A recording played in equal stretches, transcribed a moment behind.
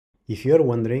If you're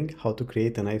wondering how to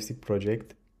create an IFC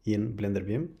project in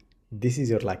BlenderBIM, this is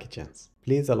your lucky chance.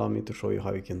 Please allow me to show you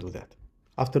how you can do that.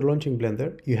 After launching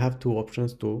Blender, you have two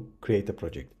options to create a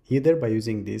project, either by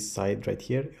using this side right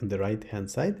here on the right hand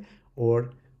side, or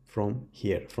from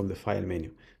here, from the file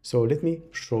menu. So let me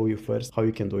show you first how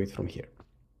you can do it from here.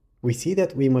 We see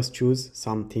that we must choose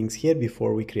some things here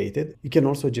before we create it. You can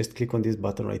also just click on this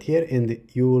button right here and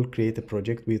you will create a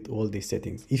project with all these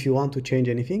settings. If you want to change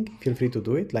anything, feel free to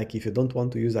do it. Like if you don't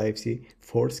want to use IFC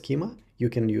 4 schema, you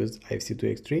can use IFC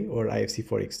 2x3 or IFC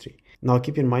 4x3. Now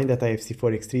keep in mind that IFC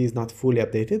 4x3 is not fully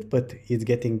updated, but it's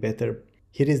getting better.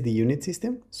 Here is the unit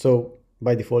system. So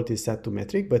by default it's set to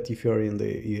metric, but if you're in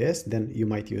the US, then you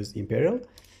might use imperial.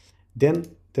 Then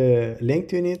the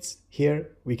length units,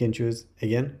 here we can choose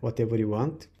again whatever you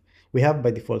want. We have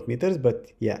by default meters,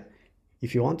 but yeah,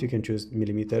 if you want you can choose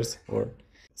millimeters or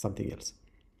something else.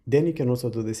 Then you can also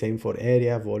do the same for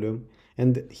area, volume.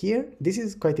 And here, this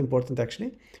is quite important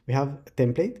actually. We have a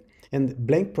template, and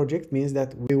blank project means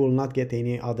that we will not get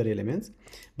any other elements,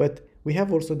 but we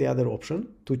have also the other option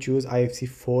to choose IFC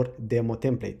 4 demo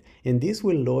template, and this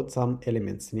will load some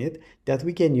elements in it that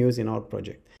we can use in our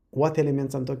project. What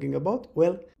elements I'm talking about?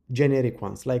 Well, generic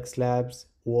ones like slabs,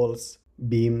 walls,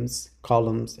 beams,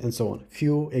 columns, and so on.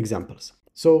 Few examples.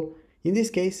 So in this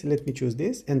case, let me choose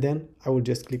this, and then I will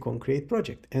just click on create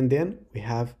project. And then we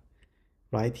have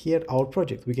right here our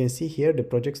project. We can see here the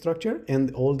project structure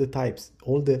and all the types,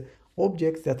 all the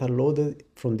objects that are loaded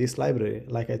from this library,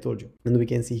 like I told you. And we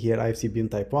can see here IFC BIM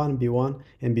type 1, B1,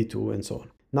 and B2, and so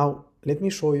on. Now, let me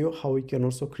show you how we can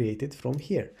also create it from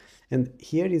here. And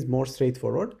here is more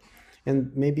straightforward.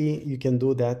 And maybe you can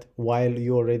do that while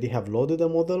you already have loaded a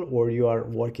model or you are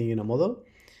working in a model,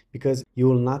 because you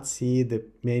will not see the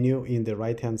menu in the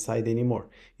right hand side anymore.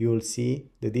 You will see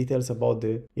the details about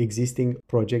the existing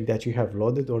project that you have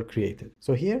loaded or created.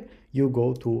 So here you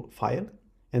go to File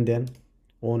and then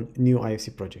on New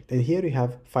IFC project. And here you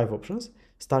have 5 options,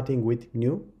 starting with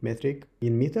New, Metric,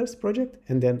 in meters project,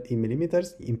 and then in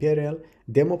millimeters, Imperial,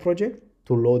 Demo project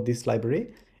to load this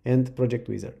library, and Project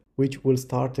Wizard, which will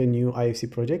start a new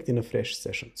IFC project in a fresh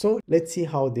session. So let's see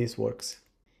how this works.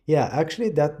 Yeah, actually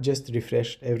that just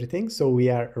refreshed everything. So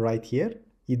we are right here.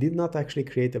 It did not actually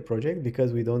create a project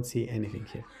because we don't see anything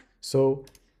here. So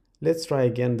let's try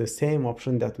again the same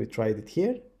option that we tried it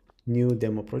here, new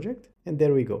demo project, and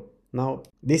there we go. Now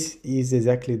this is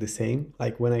exactly the same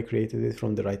like when I created it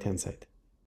from the right hand side.